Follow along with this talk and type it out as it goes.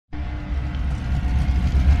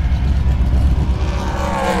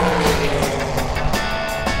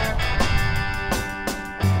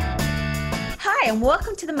and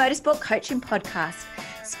welcome to the Motorsport Coaching Podcast,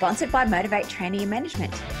 sponsored by Motivate Training and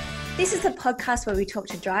Management. This is a podcast where we talk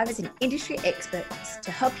to drivers and industry experts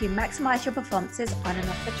to help you maximize your performances on and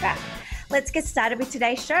off the track. Let's get started with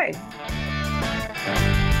today's show.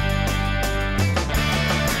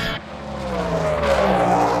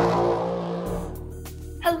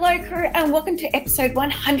 Hello, crew, and welcome to episode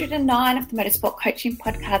 109 of the Motorsport Coaching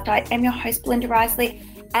Podcast. I am your host, Belinda Risley,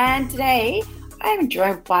 and today I am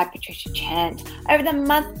joined by Patricia Chant. Over the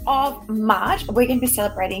month of March, we're going to be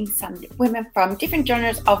celebrating some women from different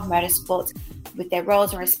genres of motorsports with their roles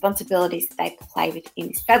and responsibilities that they play within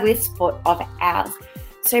this fabulous sport of ours.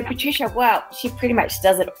 So Patricia, well, she pretty much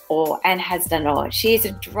does it all and has done it all. She is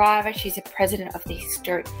a driver. She's a president of the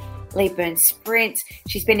historic Lee Burns Sprints.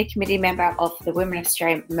 She's been a committee member of the Women of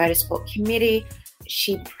Australia Motorsport Committee.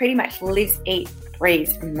 She pretty much lives, eats,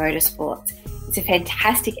 breathes motorsports. It's a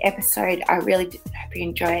fantastic episode. I really hope you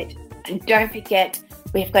enjoy it. And don't forget,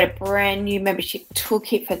 we've got a brand new membership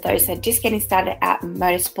toolkit for those that are just getting started out in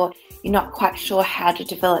motorsport. You're not quite sure how to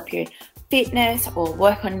develop your fitness or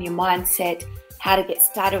work on your mindset, how to get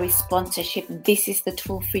started with sponsorship. This is the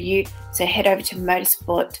tool for you. So head over to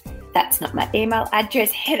Motorsport. That's not my email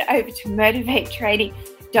address. Head over to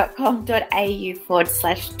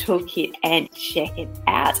motivatetraining.com.au/toolkit and check it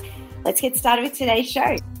out. Let's get started with today's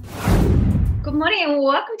show. Good morning and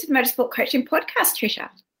welcome to the Motorsport Coaching Podcast,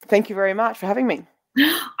 Tricia. Thank you very much for having me.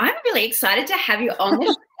 I'm really excited to have you on.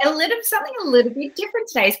 Something a little bit different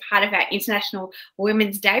today as part of our International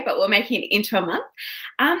Women's Day, but we're making it into a month.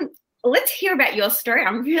 Let's hear about your story.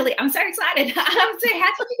 I'm so excited. So how did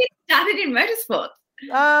you get started in motorsport?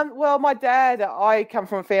 Well, my dad, I come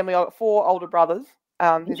from a family of 4 older brothers.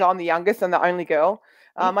 I'm the youngest and the only girl.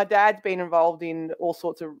 My dad's been involved in all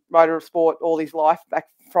sorts of motorsport all his life, back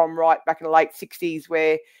in the late 60s,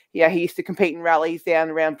 where he used to compete in rallies down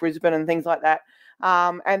around Brisbane and things like that.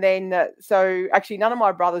 And then, so actually none of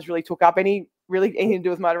my brothers really took up anything to do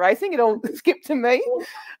with motor racing. It all skipped to me.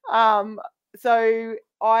 So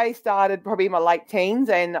I started probably in my late teens,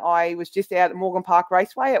 and I was just out at Morgan Park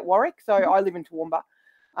Raceway at Warwick. So I live in Toowoomba,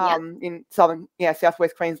 in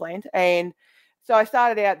southwest Queensland. And so I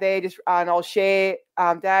started out there and I'll share,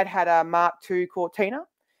 Dad had a Mark II Cortina.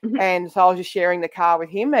 And so I was just sharing the car with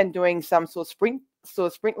him and doing some sort of sprint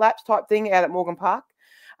laps type thing out at Morgan Park.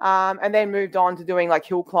 And then moved on to doing like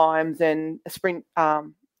hill climbs and a sprint,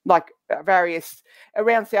 various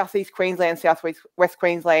around southeast Queensland, southwest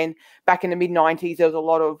Queensland. Back in the mid-90s, there was a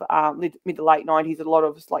lot of mid to late 90s, a lot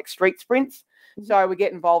of like street sprints. So we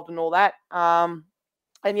get involved in all that. And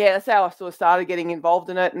yeah, that's how I sort of started getting involved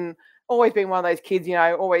in it, and always been one of those kids,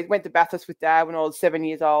 always went to Bathurst with Dad when I was 7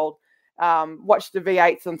 years old. Watched the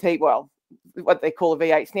V8s on TV, well, what they call the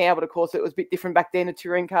V8s now, but of course it was a bit different back then, the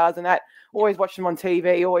touring cars and that. Always watched them on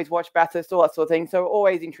TV, always watched Bathurst, all that sort of thing. So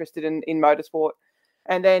always interested in motorsport.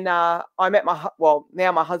 And then I met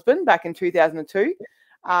my husband back in 2002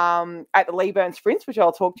 at the Lee Burns Sprints, which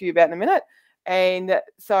I'll talk to you about in a minute. And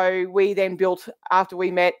so we then built, after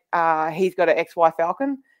we met, he's got an XY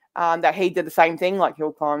Falcon that he did the same thing, like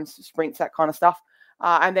hill climbs, sprints, that kind of stuff.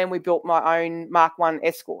 And then we built my own Mark I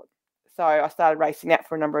Escort. So I started racing that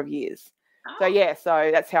for a number of years. So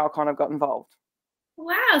that's how I kind of got involved.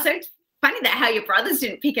 Wow. So it's funny that how your brothers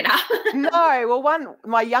didn't pick it up. No, well,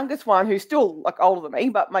 my youngest one, who's still like older than me,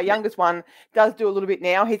 but my youngest one does do a little bit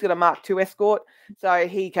now. He's got a Mark II Escort. So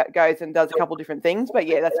he goes and does a couple of different things. But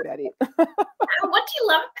yeah, that's about it. What do you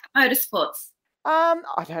love about motorsports?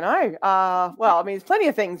 I don't know. Well, I mean, there's plenty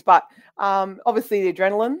of things, but obviously the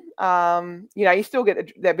adrenaline. You still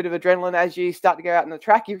get that bit of adrenaline as you start to go out on the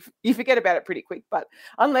track. You forget about it pretty quick, but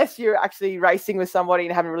unless you're actually racing with somebody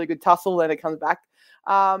and having a really good tussle, then it comes back.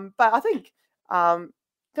 But I think,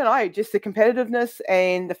 just the competitiveness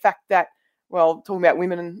and the fact that, well, talking about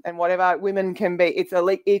women and whatever, women can be, it's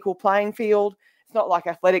an equal playing field. It's not like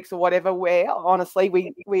athletics or whatever, where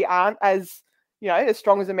honestly we aren't as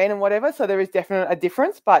strong as the men and whatever. So there is definitely a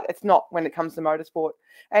difference, but it's not when it comes to motorsport.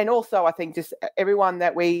 And also I think just everyone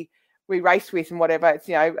that we race with and whatever, it's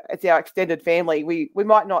our extended family. We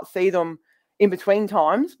might not see them in between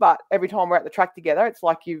times, but every time we're at the track together, it's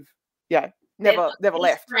like you've never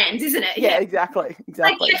left. Friends, isn't it? Yeah, exactly.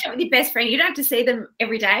 Like you catch up with your best friend. You don't have to see them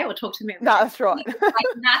every day or talk to them every day. No, that's right. Like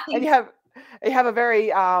nothing. And you have a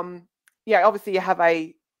very obviously you have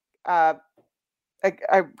a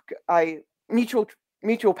mutual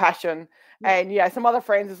passion. And some other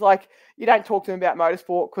friends is like you don't talk to them about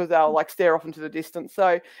motorsport because they'll like stare off into the distance.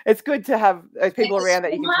 So it's good to have those people around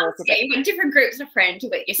that you can talk about. You've got different groups of friends.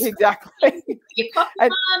 You've got your your coffee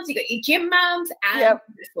mums, you've got your gym mums, and your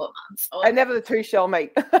sport mums. And never the two shall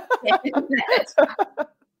meet.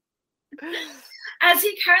 So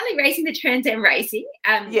you're currently racing the Trans Am Racing.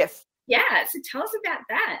 Yes. Yeah, so tell us about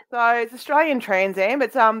that. So it's Australian Trans Am.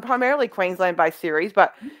 It's primarily Queensland-based series,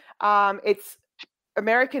 but it's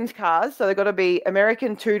American cars. So they've got to be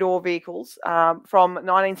American two-door vehicles from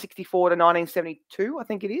 1964 to 1972, I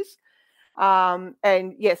think it is.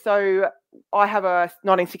 And yeah, so I have a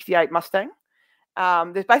 1968 Mustang.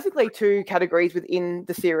 There's basically two categories within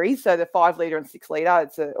the series. So the 5 litre and 6 litre.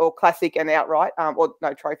 It's or classic and outright, or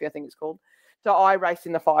no, trophy, I think it's called. So I race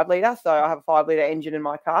in the 5 litre. So I have a 5 litre engine in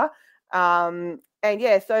my car. And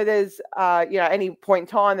yeah, so there's, any point in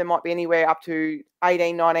time, there might be anywhere up to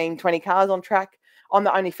 18, 19, 20 cars on track. I'm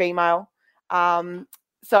the only female. So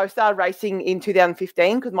I started racing in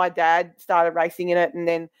 2015 because my dad started racing in it. And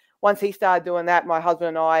then once he started doing that, my husband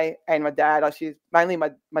and I and my dad, actually mainly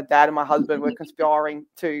my dad and my husband were conspiring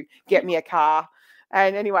to get me a car.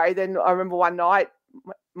 And anyway, then I remember one night,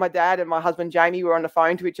 my dad and my husband, Jamie, were on the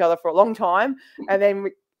phone to each other for a long time. And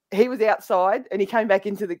then he was outside and he came back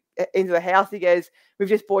into the house. He goes, "We've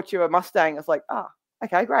just bought you a Mustang." I was like,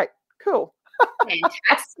 okay, great. Cool.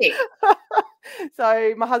 Fantastic.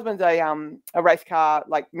 So my husband's a race car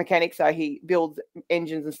mechanic, so he builds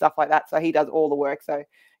engines and stuff like that. So he does all the work. So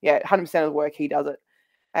yeah, 100% of the work he does it.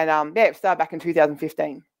 And it started back in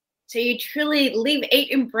 2015. So you truly live,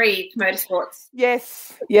 eat, and breathe motorsports.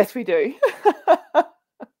 Yes, we do.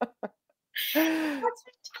 That's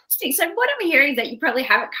fantastic. So what I'm hearing is that you probably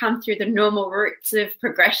haven't come through the normal routes of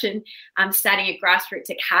progression, starting a grassroots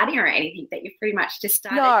karting or anything, that you've pretty much just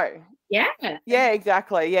started. No. Yeah,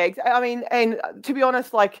 exactly. Yeah, I mean, and to be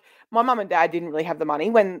honest, my mum and dad didn't really have the money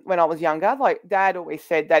when I was younger. Dad always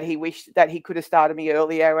said that he wished that he could have started me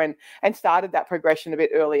earlier and started that progression a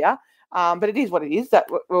bit earlier. But it is what it is. That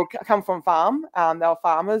we'll come from farm. They were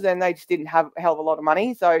farmers and they just didn't have a hell of a lot of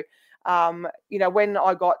money. So, when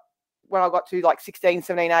I got to 16,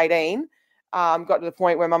 17, 18, got to the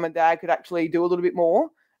point where mum and dad could actually do a little bit more.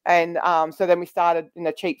 And so then we started in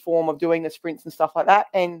a cheap form of doing the sprints and stuff like that.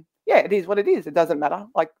 And yeah, it is what it is. It doesn't matter.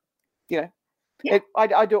 I do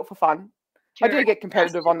it for fun. Sure. I do get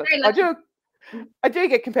competitive on the I do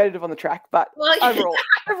get competitive on the track, but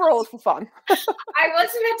overall it's for fun. I was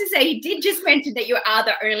about to say, you did just mention that you are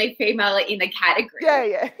the only female in the category.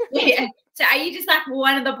 Yeah. So are you just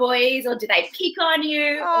one of the boys, or do they pick on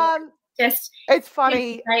you? It's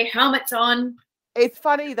funny. Helmets on. It's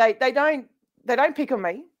funny. They don't pick on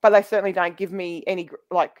me, but they certainly don't give me any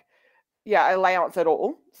allowance at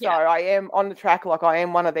all. So I am on the track I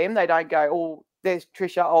am one of them. They don't go, "Oh, there's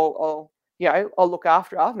Trisha. I'll look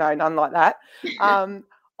after her." No, none like that.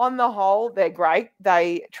 On the whole, they're great.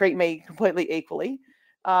 They treat me completely equally.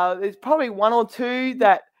 There's probably one or two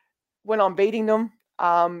that when I'm beating them,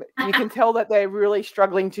 you can tell that they're really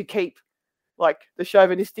struggling to keep the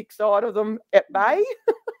chauvinistic side of them at bay.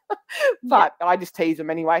 But I just tease them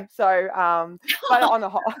anyway. So, but on the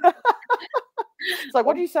whole, it's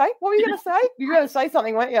what do you say? What were you going to say? You were going to say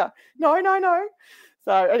something, weren't you? No.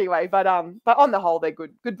 So anyway, but on the whole, they're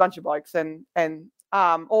good bunch of blokes, and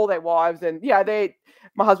all their wives, and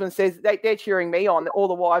my husband says they're cheering me on. All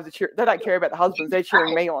the wives they don't care about the husbands; they're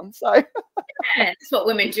cheering me on. So that's what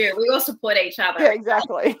women do. We all support each other. Yeah,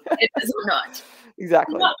 exactly. It is or not.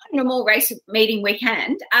 Exactly. Not a normal race meeting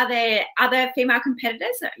weekend. Are there other female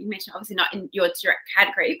competitors? You mentioned obviously not in your direct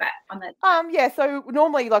category, but on the So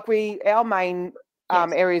normally our main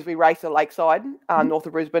areas we race are Lakeside, north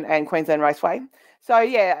of Brisbane, and Queensland Raceway. So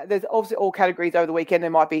yeah, there's obviously all categories over the weekend.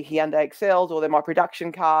 There might be Hyundai Excels, or there might be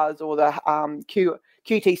production cars, or the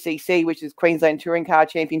QTCC, which is Queensland Touring Car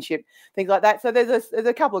Championship, things like that. So there's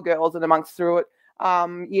a couple of girls and amongst through it.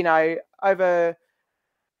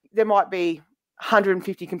 There might be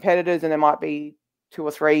 150 competitors, and there might be 2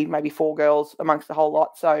 or 3, maybe 4 girls amongst the whole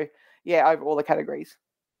lot. So yeah, over all the categories.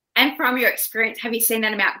 And from your experience, have you seen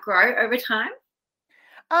that amount grow over time?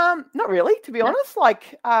 Not really, to be honest.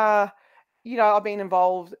 I've been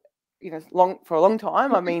involved, for a long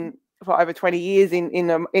time. I mean, for over 20 years in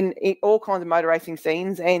all kinds of motor racing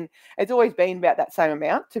scenes, and it's always been about that same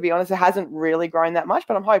amount. To be honest, it hasn't really grown that much,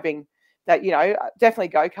 but I'm hoping that definitely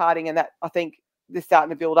go-karting, and that I think they're starting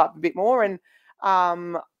to build up a bit more. And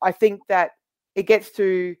I think that it gets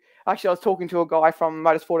to, actually I was talking to a guy from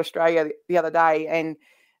Motorsport Australia the other day, and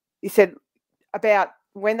he said about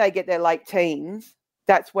when they get their late teens,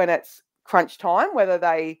 that's when it's crunch time, whether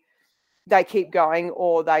they keep going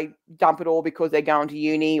or they dump it all because they're going to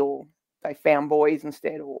uni, or they found boys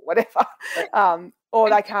instead, or whatever. Or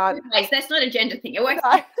they can't. That's not a gender thing. It works.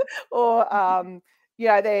 Or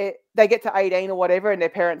they get to 18 or whatever, and their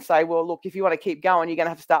parents say, "Well, look, if you want to keep going, you're going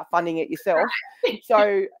to have to start funding it yourself."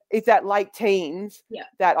 So it's that late teens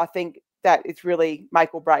that I think that it's really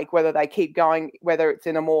make or break whether they keep going, whether it's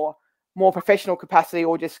in a more professional capacity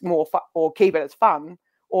or just more or keep it as fun,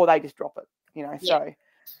 or they just drop it. So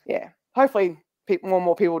yeah, hopefully more and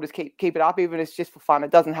more people just keep it up, even if it's just for fun.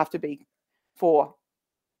 It doesn't have to be for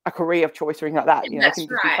a career of choice or anything like that. It can just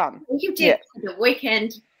be fun. You did the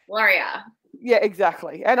weekend warrior. Yeah,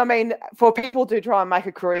 exactly. And I mean, for people to try and make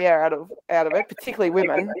a career out of it, particularly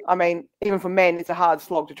women, I mean, even for men, it's a hard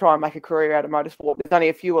slog to try and make a career out of motorsport. There's only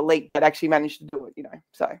a few elite that actually manage to do it,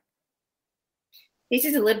 so. This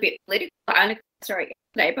is a little bit political. Sorry,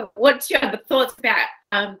 but what's your other thoughts about,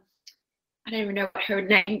 I don't even know what her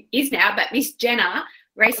name is now, but Miss Jenner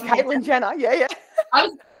racing. Caitlyn Jenner, yeah. I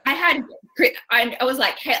was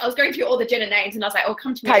like, hey, I was going through all the Jenner names and I was like, oh,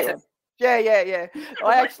 come to me. Caitlyn. Yeah.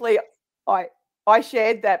 I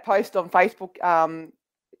shared that post on Facebook.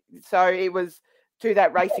 So it was to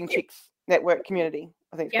that Racing Chicks Network community,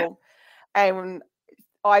 I think it's called. And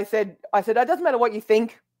I said, it doesn't matter what you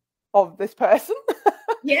think of this person.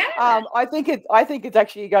 Yeah. I think it's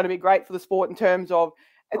actually going to be great for the sport in terms of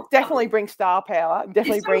it definitely brings star power,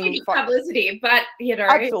 definitely brings publicity, but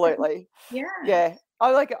absolutely. Yeah.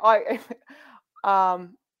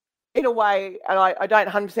 In a way, and I don't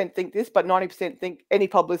 100% think this, but 90% think any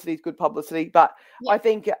publicity is good publicity. But I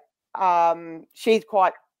think she's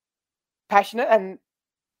quite passionate, and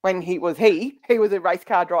when he was a race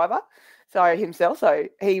car driver, so himself, so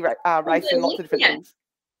he raced in lots of different things.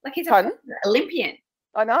 Like he's an Olympian.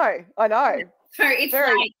 I know. So it's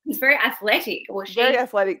he's very athletic, or she's very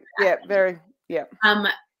athletic. Yeah, very. Yeah.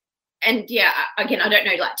 And again, I don't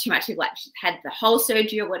know too much of she's had the whole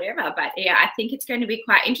surgery or whatever, but I think it's going to be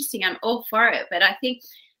quite interesting. I'm all for it. But I think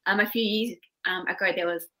a few years ago there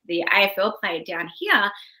was the AFL player down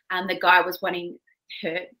here, and the guy was wanting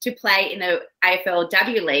her to play in the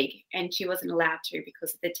AFLW league, and she wasn't allowed to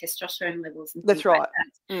because of the testosterone levels. And that's right.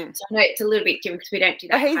 That. So I know it's a little bit different because we don't do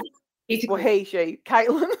that. She,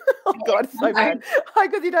 Caitlyn. Oh God, it's so bad.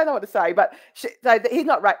 Because you don't know what to say. But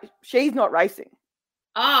she's not racing.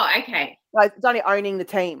 Oh, okay. Like, it's only owning the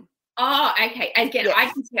team. Oh, okay. Again,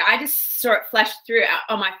 yes. I just saw it flash through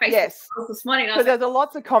on my Facebook this morning. Because there's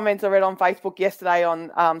lots of comments I read on Facebook yesterday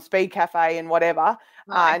on Speed Cafe and whatever,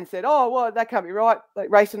 and said, "Oh, well, that can't be right, like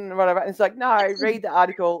racing and whatever." And it's like, no, read the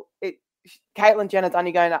article. Caitlyn Jenner's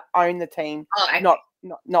only going to own the team, not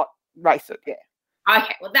race it. Yeah.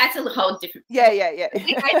 Okay, well, that's a whole different. Yeah.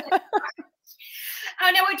 Oh,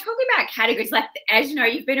 no, we're talking about categories. Like, as you know,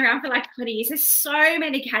 you've been around for 20 years. There's so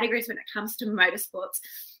many categories when it comes to motorsports.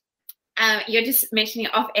 You're just mentioning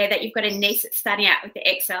off air that you've got a niece that's starting out with the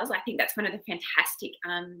XLs. I think that's one of the fantastic,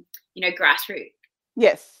 grassroots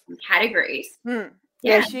categories.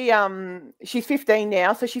 Yeah, she's 15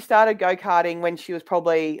 now, so she started go-karting when she was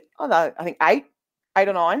probably, I think 8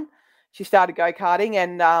 or 9. She started go-karting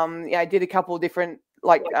and did a couple of different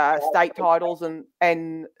state titles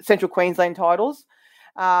and Central Queensland titles.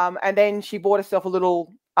 And then she bought herself a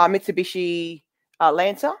little Mitsubishi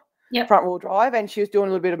Lancer, front-wheel drive, and she was doing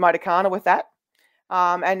a little bit of Motorcana with that.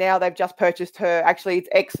 And now they've just purchased her, actually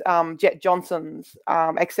it's Jet Johnson's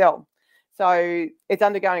XL. So it's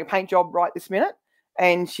undergoing a paint job right this minute.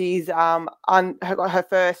 And she's got her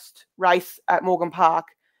first race at Morgan Park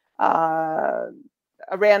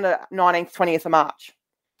around the 19th, 20th of March.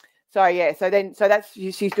 So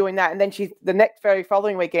she's doing that, and then the very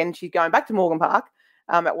following weekend she's going back to Morgan Park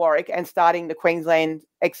at Warwick and starting the Queensland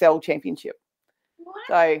XL Championship.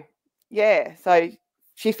 What? So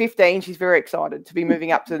she's 15. She's very excited to be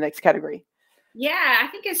moving up to the next category. Yeah, I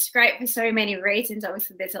think it's great for so many reasons.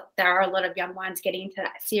 Obviously, there are a lot of young ones getting into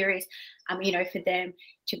that series. For them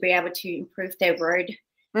to be able to improve their road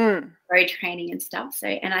training and stuff. So,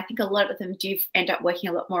 and I think a lot of them do end up working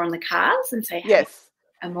a lot more on the cars, and so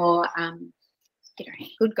a more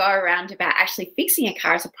good go around about actually fixing a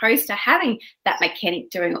car as opposed to having that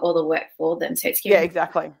mechanic doing all the work for them. So it's giving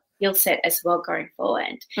exactly skill set as well going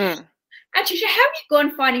forward. Tricia, how have you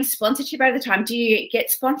gone finding sponsorship over the time? Do you get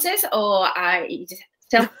sponsors, or are you just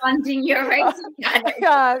self-funding your racing?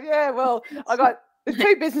 Well, I got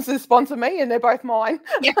 2 businesses sponsor me, and they're both mine.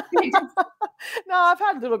 Yeah. No, I've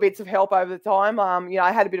had little bits of help over the time.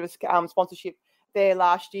 I had a bit of a sponsorship there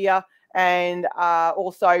last year, and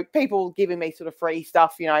also people giving me sort of free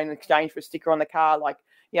stuff, in exchange for a sticker on the car, like,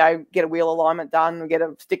 get a wheel alignment done, get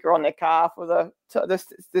a sticker on their car for the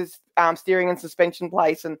steering and suspension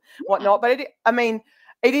place and whatnot. But it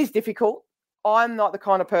is difficult. I'm not the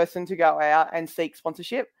kind of person to go out and seek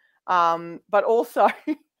sponsorship. But also,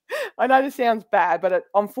 I know this sounds bad, but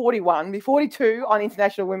I'm 41, be 42 on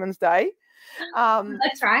International Women's Day.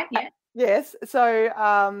 That's right. Yeah. Yes. So,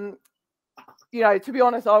 to be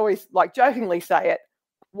honest, I always jokingly say it.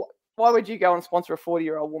 why would you go and sponsor a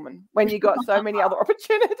 40-year-old woman when you got so many other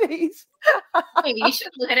opportunities? Maybe you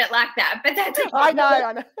should look at it like that, but that's okay. I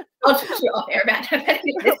know. I'll talk you off air about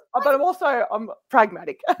it. But I'm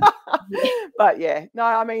pragmatic. But yeah, no,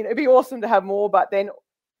 I mean, it'd be awesome to have more, but then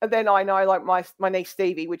I know, like my niece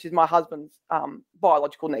Stevie, which is my husband's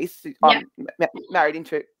biological niece, I'm married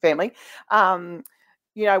into a family,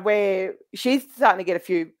 where she's starting to get a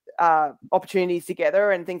few opportunities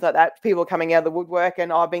together and things like that. People are coming out of the woodwork,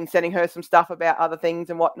 and I've been sending her some stuff about other things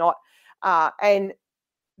and whatnot. And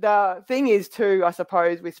the thing is too, I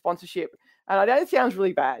suppose, with sponsorship, and I know it sounds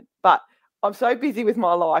really bad, but I'm so busy with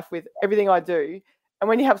my life, with everything I do. And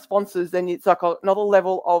when you have sponsors, then it's like another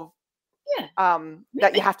level of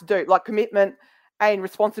that you have to do, like commitment and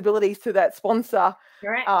responsibilities to that sponsor,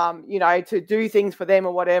 right. To do things for them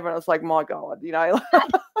or whatever. And it's like, my God,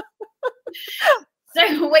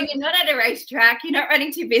 So when you're not at a racetrack, you're not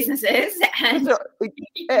running two businesses. And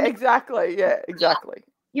exactly. Yeah, exactly.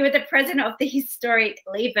 You were the president of the historic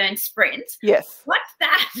Leeburn Sprint. Yes. What's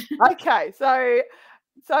that? Okay, so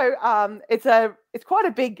it's quite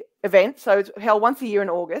a big event. So it's held once a year in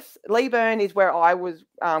August. Leeburn is where I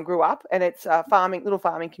grew up, and it's a little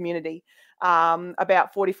farming community,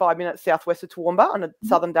 about 45 minutes southwest of Toowoomba on the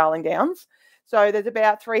southern Darling Downs. So there's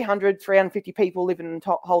about 350 people living in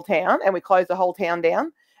the whole town, and we close the whole town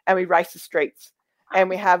down and we race the streets, and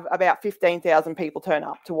we have about 15,000 people turn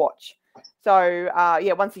up to watch. So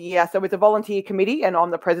once a year. So it's a volunteer committee, and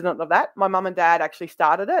I'm the president of that. My mum and dad actually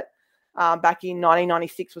started it. Back in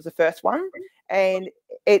 1996 was the first one, and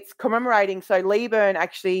it's commemorating. So Leeburn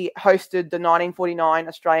actually hosted the 1949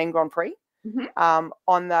 Australian Grand Prix on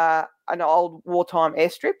an old wartime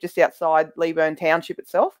airstrip just outside Leeburn Township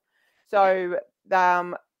itself. So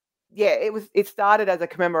it started as a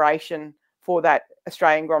commemoration for that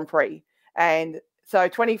Australian Grand Prix, and so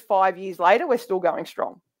 25 years later we're still going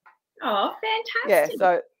strong. Oh, fantastic! Yeah,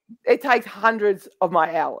 so it takes hundreds of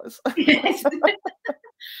my hours. Yes.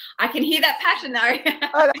 I can hear that passion though.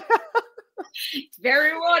 It's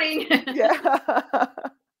very rewarding. Yeah.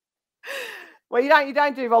 Well, you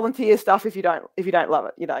don't do volunteer stuff if you don't love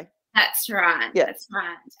it, That's right. Yeah. That's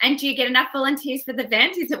right. And do you get enough volunteers for the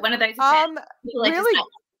event? Is it one of those events people are really just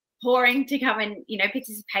pouring to come and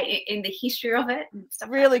participate in the history of it and stuff?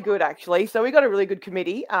 Really good, actually. So we got a really good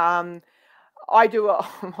committee. I'm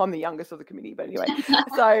the youngest of the committee, but anyway.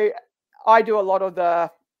 So I do a lot of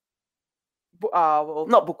the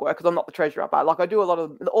not bookwork because I'm not the treasurer, but like I do a lot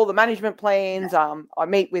of all the management plans. I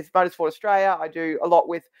meet with Motorsport Australia. I do a lot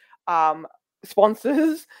with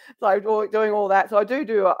sponsors, so doing all that. So I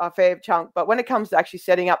do a fair chunk. But when it comes to actually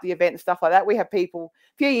setting up the event and stuff like that, we have people.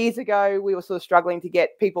 A few years ago, we were sort of struggling to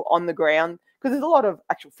get people on the ground because there's a lot of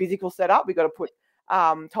actual physical setup. We've got to put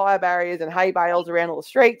tyre barriers and hay bales around all the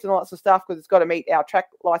streets and all that sort of stuff because it's got to meet our track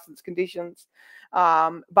license conditions.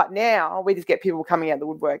 But now we just get people coming out of the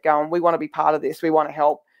woodwork going, we want to be part of this. We want to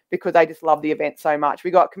help because they just love the event so much.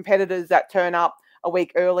 We got competitors that turn up a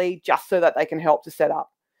week early just so that they can help to set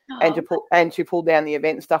up and to pull down the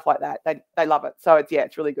event and stuff like that. They love it. So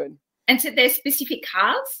it's really good. And so there's specific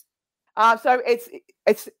cars? So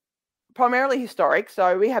it's primarily historic.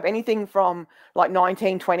 So we have anything from like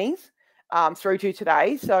 1920s through to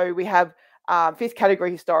today. So we have fifth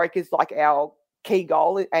category historic is like our key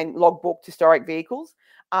goal and logbook historic vehicles.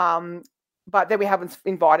 But then we have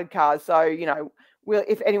invited cars. So,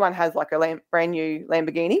 if anyone has like a brand new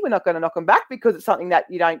Lamborghini, we're not going to knock them back because it's something that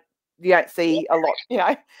you don't see a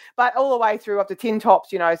lot, but all the way through up to tin tops,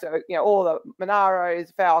 so, all the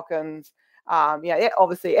Monaros, Falcons,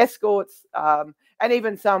 obviously escorts, and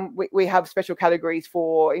even some, we have special categories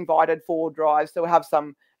for invited forward drives. So we have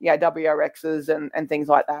some, WRXs and things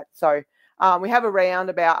like that. So we have around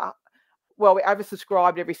about, we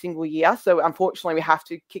oversubscribed every single year. So unfortunately we have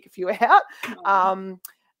to kick a few out.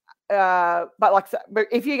 But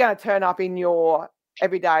if you're going to turn up in your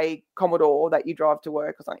everyday Commodore that you drive to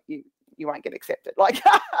work or something, you won't get accepted.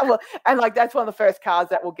 That's one of the first cars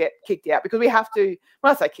that will get kicked out because we have to,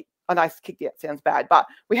 when I say kicked out sounds bad, but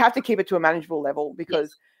we have to keep it to a manageable level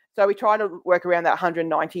because, so we try to work around that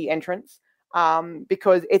 190 entrants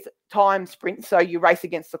because it's time sprint. So you race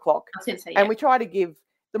against the clock. And we try to give,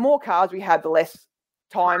 the more cars we have, the less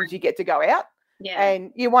times you get to go out. Yeah.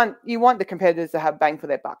 And you want the competitors to have bang for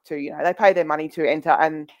their buck too. They pay their money to enter,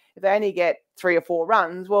 and if they only get 3 or 4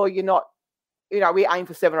 runs, well, you're not. We aim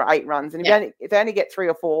for 7 or 8 runs, and if they only get 3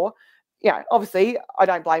 or 4, obviously I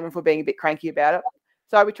don't blame them for being a bit cranky about it.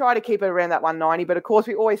 So we try to keep it around that 190. But of course,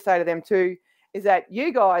 we always say to them too, is that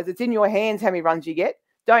you guys, it's in your hands how many runs you get.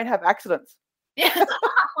 Don't have accidents. Yeah.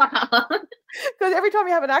 Because every time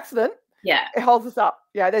you have an accident, it holds us up.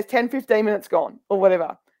 There's 10, 15 minutes gone or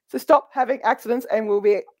whatever. So stop having accidents and we'll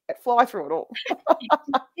fly through it all.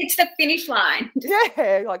 It's the finish line.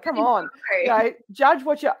 Yeah, like come on. Judge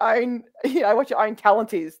what your own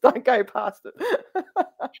talent is. Don't go past it.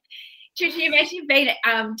 Tricia, you've actually been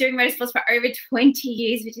doing motorsports for over 20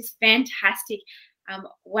 years, which is fantastic.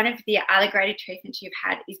 One of the other great achievements you've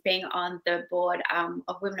had is being on the board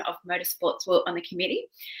of Women of Motorsports, on the committee.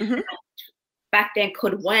 Back then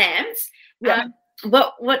called WAMS. Yeah.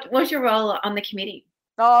 What was your role on the committee?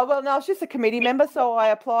 Oh, well, no, I was just a committee member. So I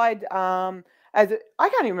applied I can't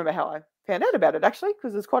even remember how I found out about it, actually,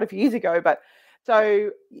 because it was quite a few years ago. But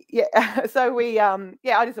so, yeah, so we,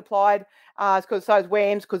 I just applied because so it was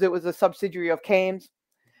WAMS because it was a subsidiary of CAMS.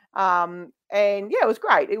 And, yeah, it was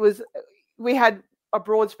great. We had a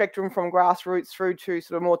broad spectrum from grassroots through to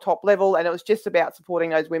sort of more top level. And it was just about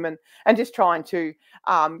supporting those women and just trying to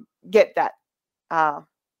get that,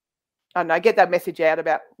 get that message out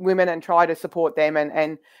about women and try to support them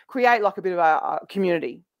and create like a bit of a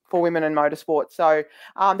community for women in motorsport. So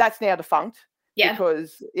that's now defunct. Yeah.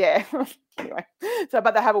 Because, anyway. So,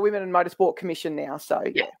 but they have a Women in Motorsport Commission now. So,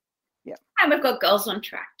 yeah. And we've got Girls on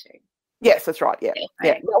Track too. Yes, that's right. Yeah.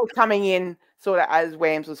 Yeah. That was coming in sort of as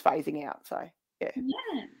WAMS was phasing out. So, yeah.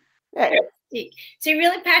 So you're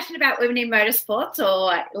really passionate about women in motorsports,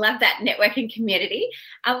 or love that networking community.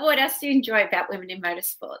 What else do you enjoy about women in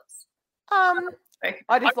motorsports?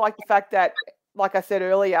 I just like the fact that, like I said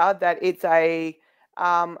earlier, that it's a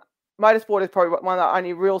motorsport is probably one of the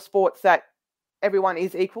only real sports that everyone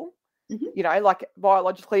is equal. Like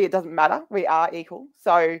biologically, it doesn't matter. We are equal.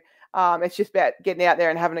 So it's just about getting out there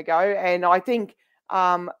and having a go. And I think,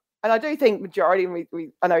 and I do think majority, and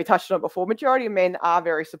I know we touched on it before, majority of men are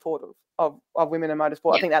very supportive of women in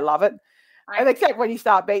motorsport. I think they love it. And except when you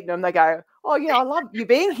start beating them, they go, oh, I love you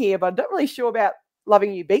being here, but I'm not really sure about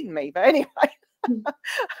loving you beating me. But anyway,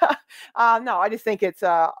 no, I just think it's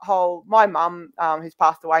a whole, my mum, who's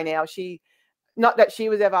passed away now, not that she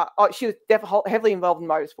was ever, she was definitely heavily involved in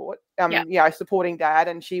motorsport, supporting Dad,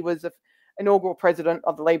 and she was the inaugural president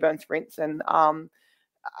of the Leeburn Sprints, and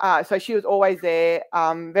so she was always there,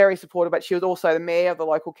 very supportive, but she was also the mayor of the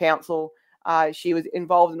local council. She was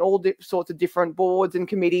involved in all sorts of different boards and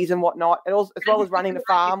committees and whatnot, and also, as well as running the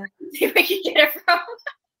farm. Where you get it from?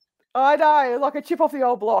 I know, like a chip off the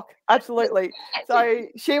old block. Absolutely. So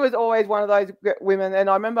she was always one of those women. And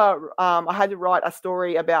I remember I had to write a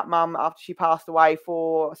story about Mum after she passed away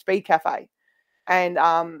for Speed Cafe. And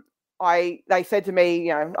they said to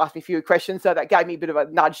me, asked me a few questions. So that gave me a bit of a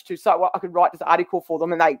nudge so I could write this article for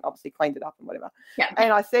them. And they obviously cleaned it up and whatever. Yeah.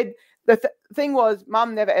 And I said, the thing was,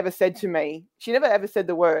 Mum never ever said to me, she never ever said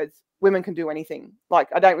the words, women can do anything. Like,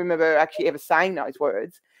 I don't remember actually ever saying those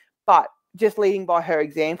words, but just leading by her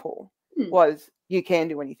example was you can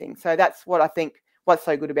do anything. So that's what I think what's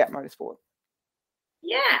so good about motorsport.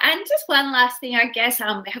 Yeah, and just one last thing, I guess,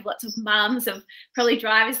 we have lots of mums of probably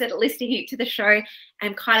drivers that are listening to the show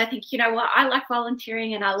and kind of think, I like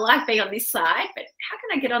volunteering and I like being on this side, but how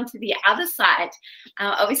can I get onto the other side?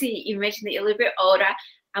 Obviously, you mentioned that you're a little bit older.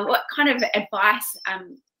 What kind of advice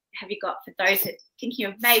have you got for those that are thinking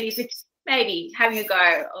of maybe having a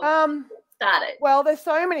go? Started? Well, there's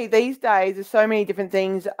so many these days. There's so many different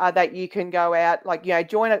things that you can go out, like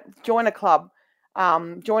join a club,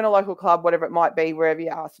 join a local club, whatever it might be, wherever you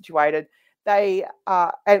are situated. They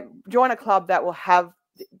and join a club that will have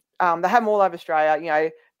they have them all over Australia.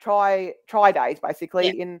 Try days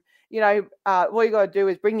basically. Yeah. All you got to do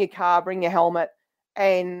is bring your car, bring your helmet,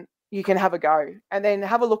 and you can have a go. And then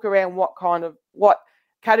have a look around what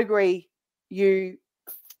category you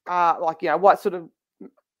what sort of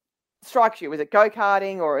strikes you. Is it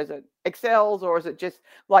go-karting, or is it excels, or is it just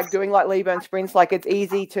like doing like Leeburn Sprints? Like, it's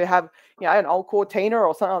easy to have an old Cortina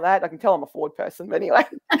or something like that. I can tell I'm a Ford person, but anyway,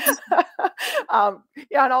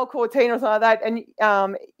 an old Cortina or something like that, and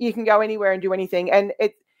you can go anywhere and do anything, and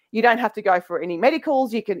you don't have to go for any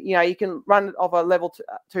medicals. You can run it off a level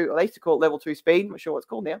two, at least to call it level 2 speed. I'm not sure what it's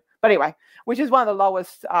called now, but anyway, which is one of the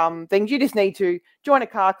lowest things. You just need to join a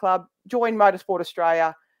car club, join Motorsport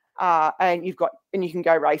Australia. And you can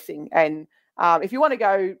go racing. And if you want to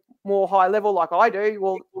go more high level like I do,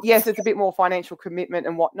 well, yes, it's a bit more financial commitment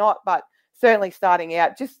and whatnot, but certainly starting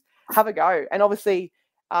out, just have a go. And obviously,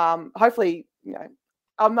 hopefully,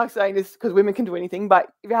 I'm not saying this because women can do anything, but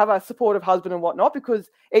if you have a supportive husband and whatnot,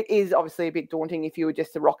 because it is obviously a bit daunting if you were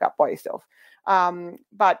just to rock up by yourself.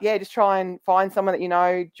 But yeah, just try and find someone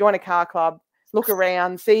that join a car club, look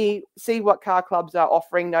around, see what car clubs are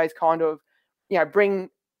offering those kind of,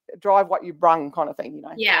 drive what you brung kind of thing,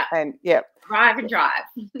 Yeah. And yeah. Drive and drive.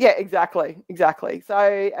 Yeah, exactly.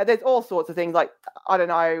 So there's all sorts of things, like, I don't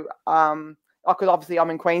know, because obviously I'm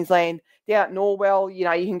in Queensland, down at Norwell, you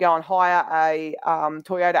can go and hire a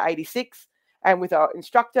Toyota 86 and with an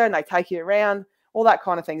instructor, and they take you around, all that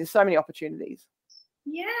kind of thing. There's so many opportunities.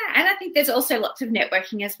 Yeah, and I think there's also lots of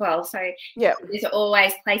networking as well. So there's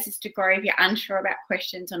always places to go if you're unsure about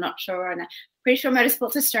questions or not sure. And I'm pretty sure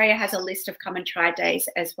Motorsports Australia has a list of come and try days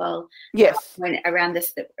as well. Yes, when around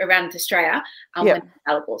Australia, when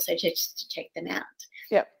available. So just to check them out.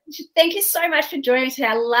 Yeah. Thank you so much for joining us today.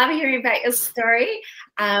 I love hearing about your story.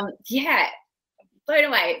 Blown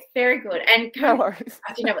away. Very good. And no worries.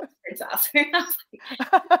 I didn't know what the friends are. So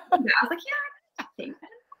I was like, I think.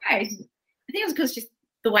 I think it was because just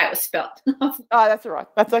the way it was spelled. Oh, that's all right.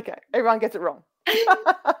 That's okay. Everyone gets it wrong.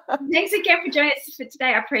 Thanks again for joining us for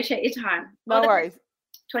today. I appreciate your time. No worries.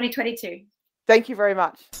 2022. Thank you very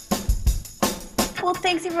much. Well,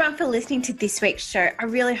 thanks everyone for listening to this week's show. I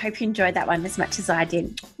really hope you enjoyed that one as much as I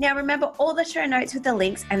did. Now, remember, all the show notes with the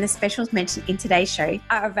links and the specials mentioned in today's show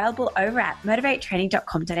are available over at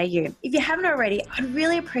motivatetraining.com.au. If you haven't already, I'd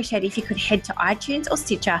really appreciate it if you could head to iTunes or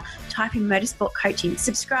Stitcher, type in Motorsport Coaching,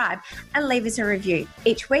 subscribe, and leave us a review.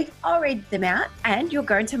 Each week, I'll read them out and you'll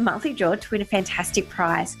go into monthly draw to win a fantastic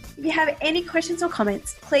prize. If you have any questions or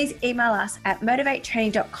comments, please email us at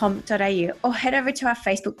motivatetraining.com.au or head over to our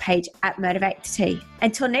Facebook page at Motivate to Tea.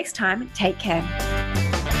 Until next time, take care.